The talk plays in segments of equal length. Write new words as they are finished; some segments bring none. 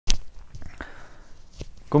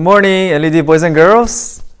Good morning, LED boys and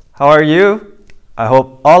girls. How are you? I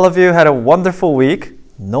hope all of you had a wonderful week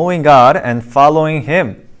knowing God and following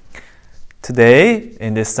Him. Today,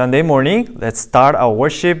 in this Sunday morning, let's start our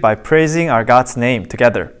worship by praising our God's name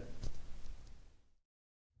together.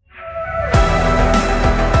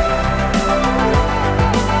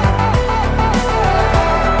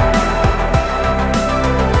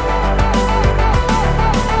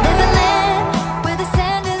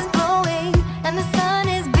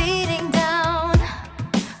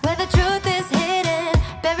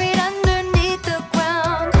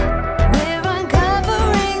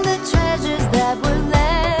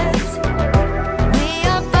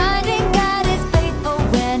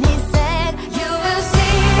 When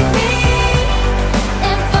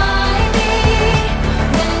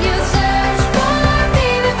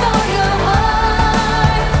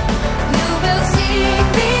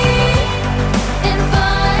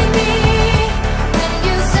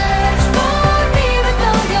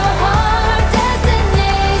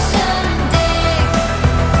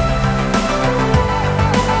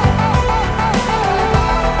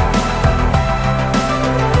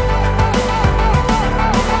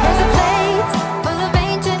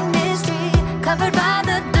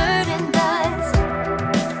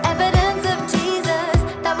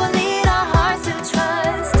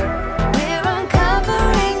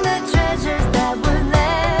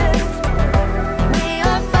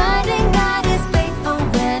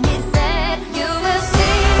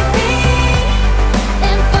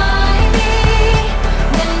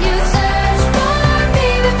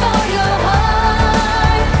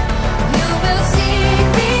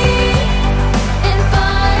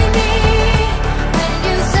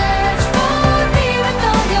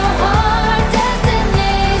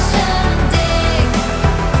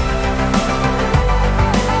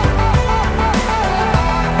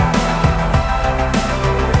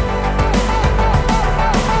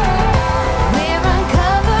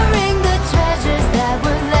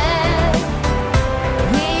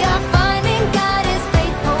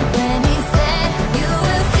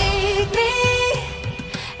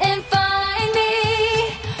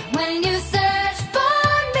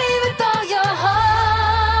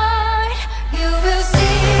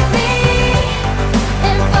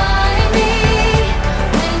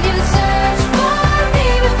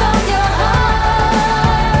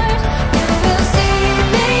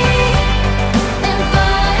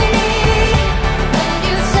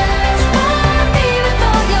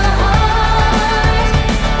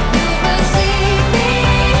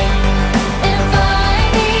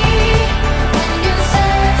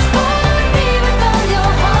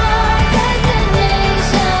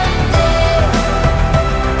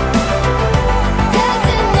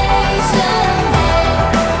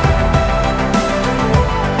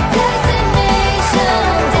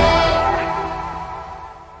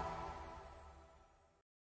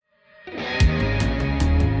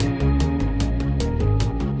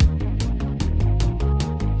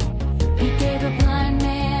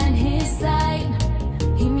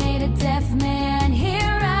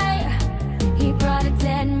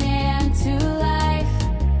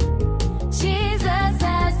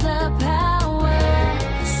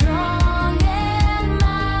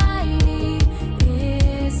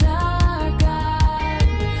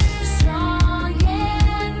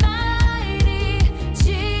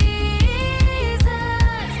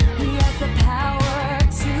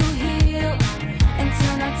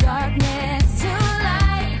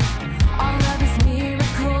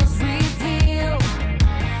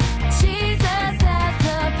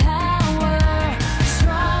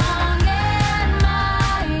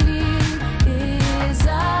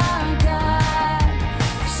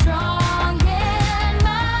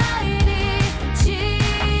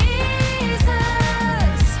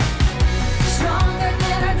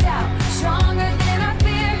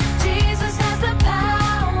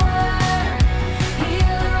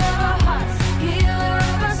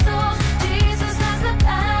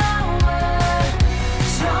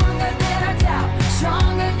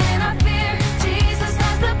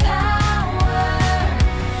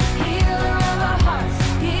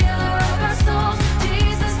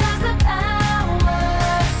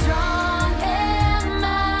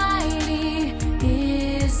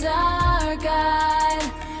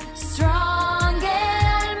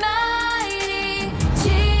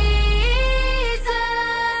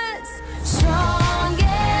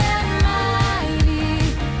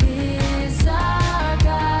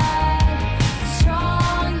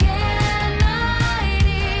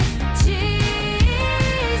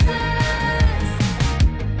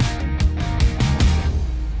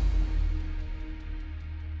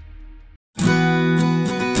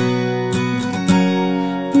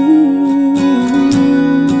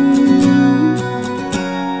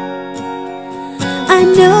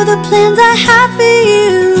plans I have for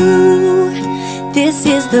you. This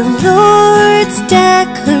is the Lord's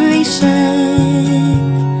declaration.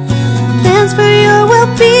 Plans for your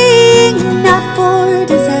well-being, not for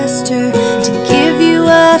disaster, to give you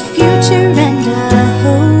a future and a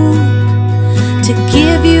hope. To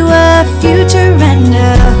give you a future and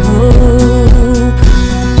a hope.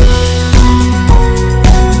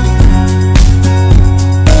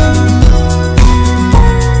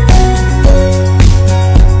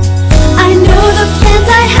 I know the plans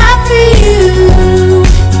I have for you.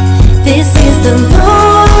 This is the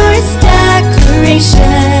Lord's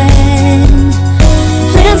declaration.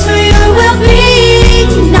 Plans for your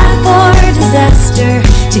well-being, not for disaster,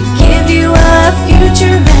 to give you a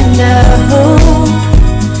future and a hope.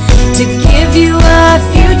 To give you a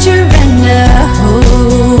future and a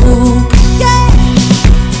hope. Yeah.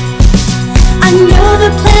 I know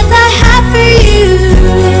the plans I have for you.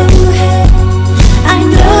 I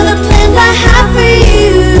know the plans I have for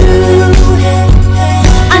you.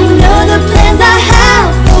 I know the plans I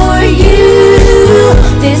have for you.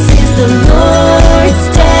 This is the Lord's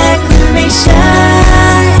declaration.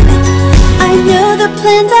 I know the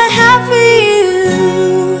plans I have for you.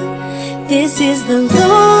 This is the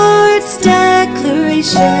Lord's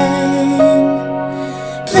declaration.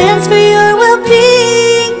 Plans for your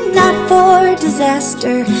well-being, not for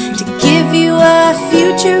disaster, to give you a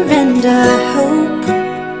future and a hope.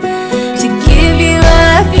 To give you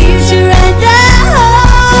a future and a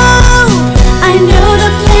hope. I know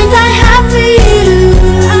the plans I have for you.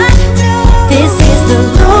 This is the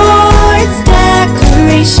Lord's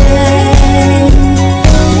declaration.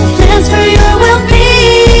 Plans for your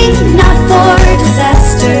well-being, not for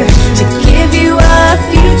disaster, to give you a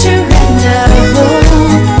future and a hope.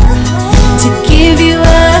 To give you a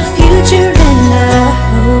future and a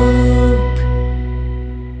hope.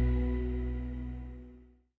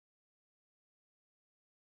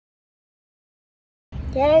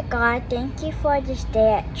 Dear God, thank you for this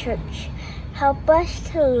day at church. Help us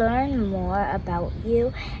to learn more about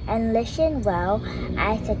you and listen well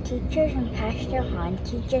as the teachers and Pastor Han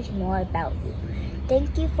teach us more about you.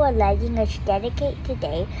 Thank you for letting us dedicate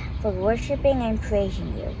today for worshiping and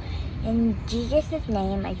praising you. In Jesus'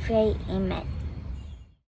 name I pray, amen.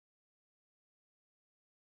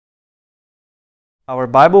 Our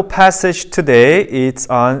Bible passage today is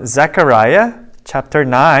on Zechariah chapter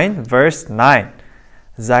 9 verse 9.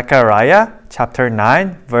 Zechariah chapter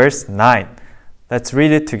 9 verse 9. Let's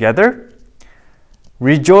read it together.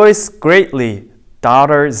 Rejoice greatly,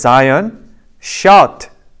 daughter Zion. Shout,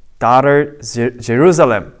 daughter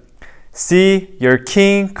Jerusalem. See, your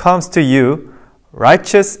king comes to you,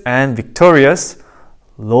 righteous and victorious,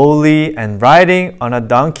 lowly and riding on a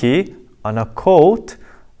donkey, on a colt,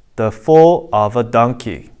 the foal of a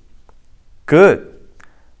donkey. Good.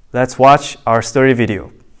 Let's watch our story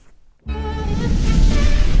video.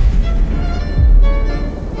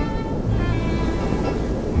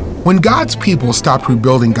 When God's people stopped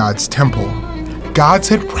rebuilding God's temple, God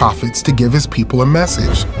sent prophets to give his people a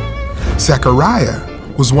message. Zechariah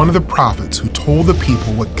was one of the prophets who told the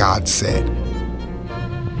people what God said.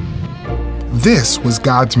 This was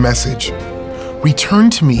God's message: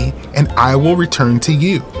 return to me and I will return to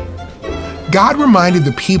you. God reminded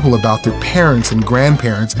the people about their parents and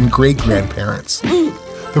grandparents and great-grandparents.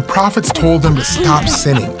 The prophets told them to stop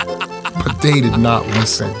sinning, but they did not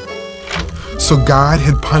listen. So God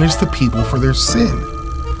had punished the people for their sin.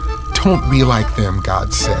 Don't be like them,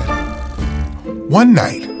 God said. One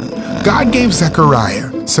night, God gave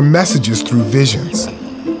Zechariah some messages through visions.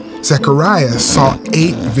 Zechariah saw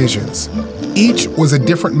 8 visions. Each was a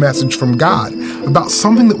different message from God about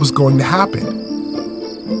something that was going to happen.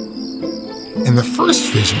 In the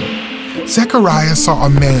first vision, Zechariah saw a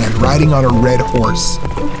man riding on a red horse.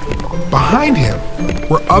 Behind him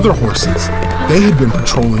were other horses. They had been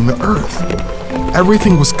patrolling the earth.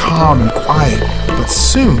 Everything was calm and quiet, but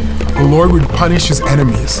soon the Lord would punish his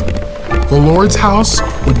enemies. The Lord's house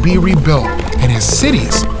would be rebuilt, and his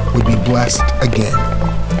cities would be blessed again.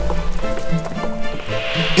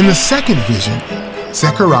 In the second vision,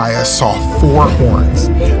 Zechariah saw 4 horns.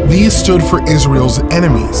 These stood for Israel's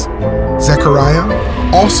enemies.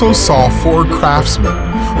 Zechariah also saw 4 craftsmen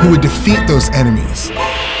who would defeat those enemies.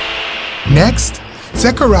 Next,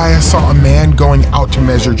 Zechariah saw a man going out to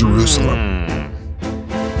measure Jerusalem.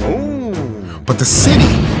 But the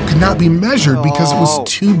city could not be measured because it was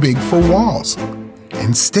too big for walls.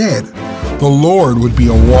 Instead, the Lord would be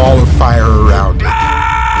a wall of fire around it.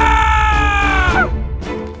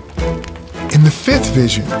 In the 5th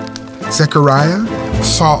vision, Zechariah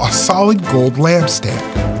saw a solid gold lampstand,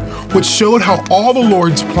 which showed how all the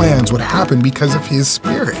Lord's plans would happen because of his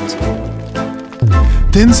Spirit.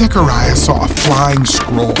 Then Zechariah saw a flying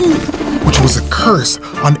scroll, which was a curse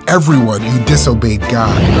on everyone who disobeyed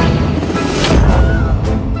God.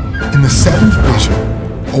 In the seventh vision,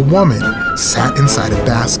 a woman sat inside a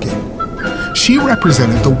basket. She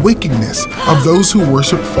represented the wickedness of those who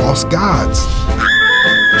worship false gods.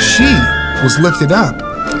 She was lifted up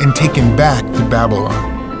and taken back to Babylon.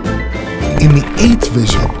 In the eighth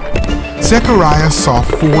vision, Zechariah saw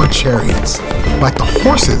 4 chariots, like the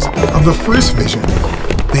horses of the first vision.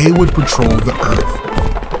 They would patrol the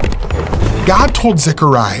earth. God told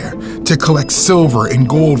Zechariah to collect silver and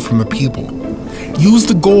gold from the people. Use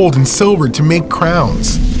the gold and silver to make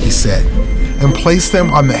crowns, he said, and place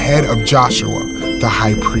them on the head of Joshua, the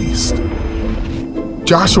high priest.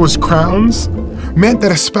 Joshua's crowns meant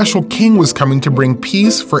that a special king was coming to bring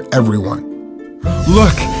peace for everyone.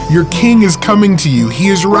 Look, your king is coming to you. He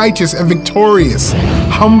is righteous and victorious,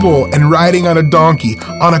 humble and riding on a donkey,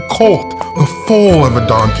 on a colt, the foal of a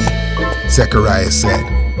donkey, Zechariah said.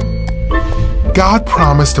 God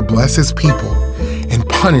promised to bless his people and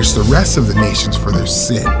punish the rest of the nations for their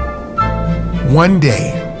sin. One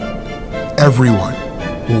day, everyone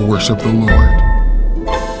will worship the Lord.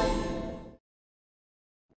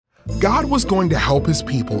 God was going to help his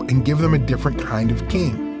people and give them a different kind of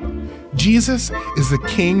king. Jesus is the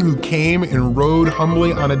king who came and rode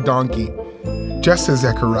humbly on a donkey, just as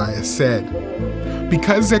Zechariah said.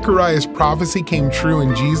 Because Zechariah's prophecy came true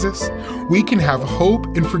in Jesus, we can have hope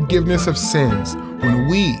and forgiveness of sins when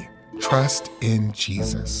we trust in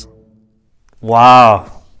Jesus.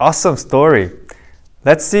 Wow, awesome story.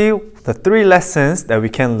 Let's see the 3 lessons that we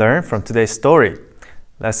can learn from today's story.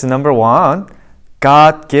 Lesson number 1,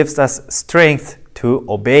 God gives us strength to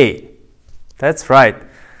obey. That's right.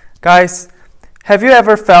 Guys, have you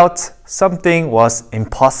ever felt something was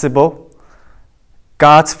impossible?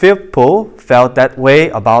 God's people felt that way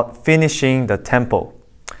about finishing the temple.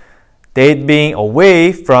 They'd been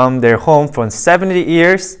away from their home for 70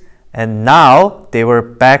 years, and now they were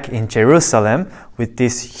back in Jerusalem with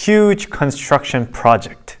this huge construction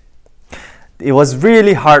project. It was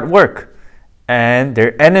really hard work, and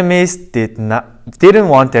their enemies didn't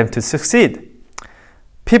want them to succeed.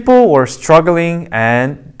 People were struggling,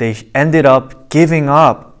 and they ended up giving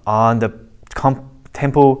up on the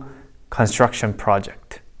temple construction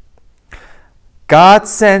project. God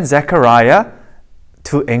sent Zechariah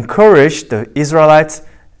to encourage the Israelites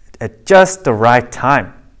at just the right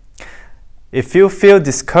time. If you feel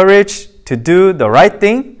discouraged to do the right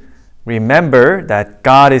thing, remember that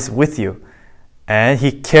God is with you, and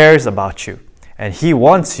He cares about you, and He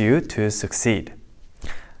wants you to succeed.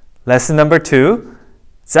 Lesson number 2,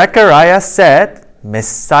 Zechariah said,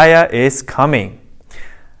 Messiah is coming.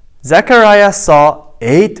 Zechariah saw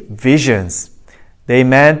 8 visions. They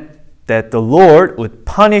meant that the Lord would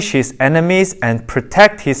punish His enemies and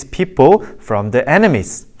protect His people from the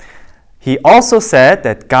enemies. He also said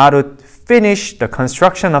that God would finish the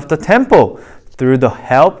construction of the temple through the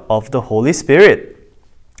help of the Holy Spirit.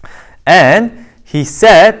 And He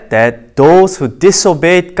said that those who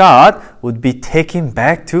disobeyed God would be taken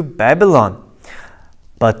back to Babylon.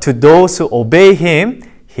 But to those who obey Him,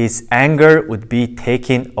 His anger would be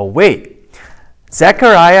taken away.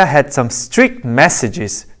 Zechariah had some strict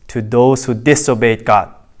messages to those who disobeyed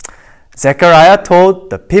God. Zechariah told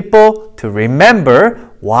the people to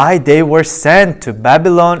remember why they were sent to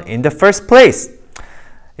Babylon in the first place.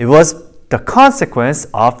 It was the consequence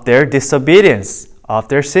of their disobedience, of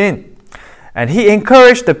their sin. And he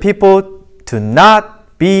encouraged the people to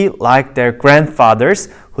not be like their grandfathers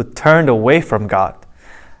who turned away from God.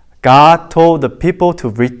 God told the people to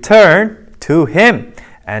return to Him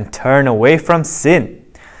and turn away from sin.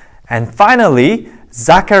 And finally,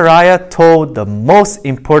 Zechariah told the most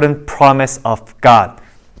important promise of God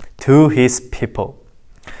to His people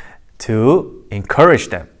to encourage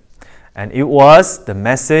them. And it was the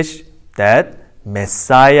message that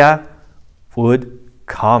Messiah would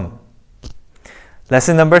come.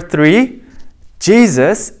 Lesson number 3,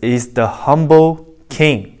 Jesus is the humble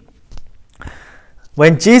King.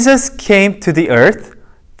 When Jesus came to the earth,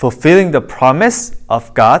 fulfilling the promise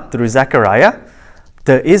of God through Zechariah,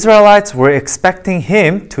 the Israelites were expecting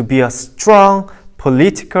Him to be a strong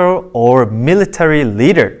political or military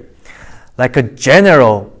leader, like a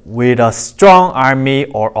general with a strong army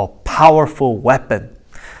or a powerful weapon.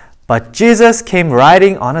 But Jesus came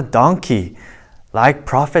riding on a donkey, like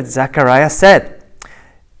Prophet Zechariah said.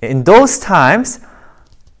 In those times,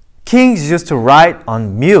 kings used to ride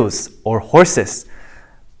on mules or horses.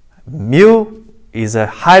 Mule is a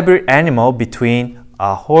hybrid animal between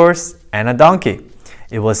a horse and a donkey.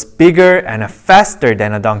 It was bigger and faster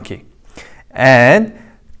than a donkey. And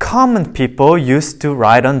common people used to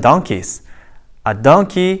ride on donkeys. A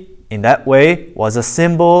donkey, in that way, was a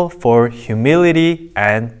symbol for humility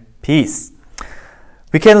and peace.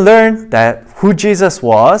 We can learn that who Jesus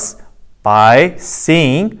was by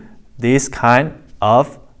seeing these kind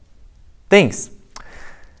of things.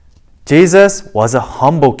 Jesus was a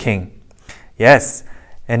humble king. Yes,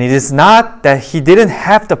 and it is not that he didn't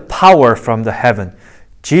have the power from the heaven.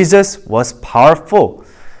 Jesus was powerful.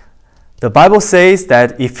 The Bible says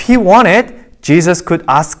that if he wanted, Jesus could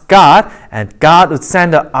ask God, and God would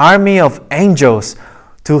send an army of angels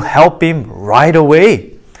to help him right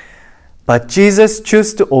away. But Jesus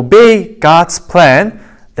chose to obey God's plan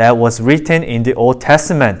that was written in the Old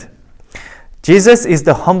Testament. Jesus is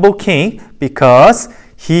the humble king because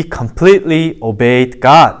he completely obeyed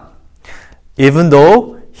God, even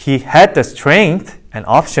though he had the strength and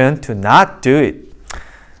option to not do it.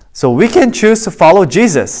 So we can choose to follow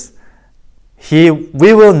Jesus. We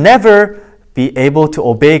will never be able to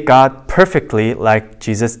obey God perfectly like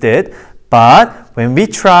Jesus did, but when we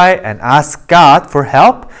try and ask God for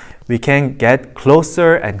help, we can get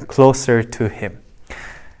closer and closer to him.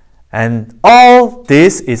 And all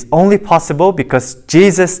this is only possible because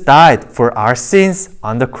Jesus died for our sins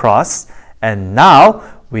on the cross, and now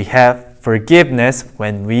we have forgiveness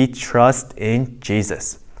when we trust in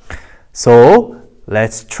Jesus. So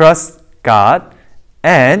let's trust God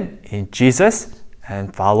and in Jesus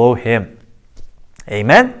and follow him.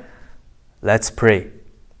 Amen? Let's pray.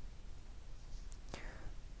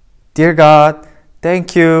 Dear God,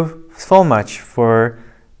 thank you so much for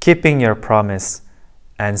keeping your promise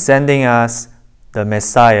and sending us the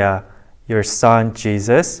Messiah, your Son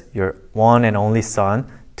Jesus, your one and only Son,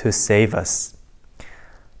 to save us.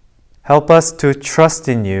 Help us to trust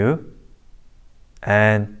in you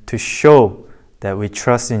and to show that we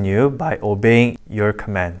trust in you by obeying your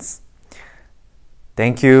commands.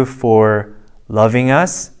 Thank you for loving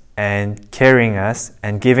us and carrying us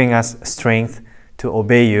and giving us strength to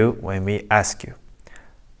obey you when we ask you.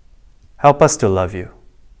 Help us to love you.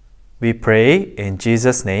 We pray in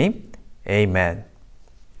Jesus' name, amen.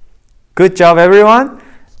 Good job, everyone.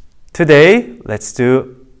 Today, let's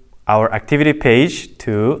do our activity page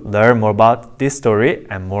to learn more about this story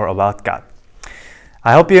and more about God.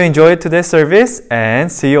 I hope you enjoyed today's service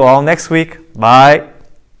and see you all next week. Bye.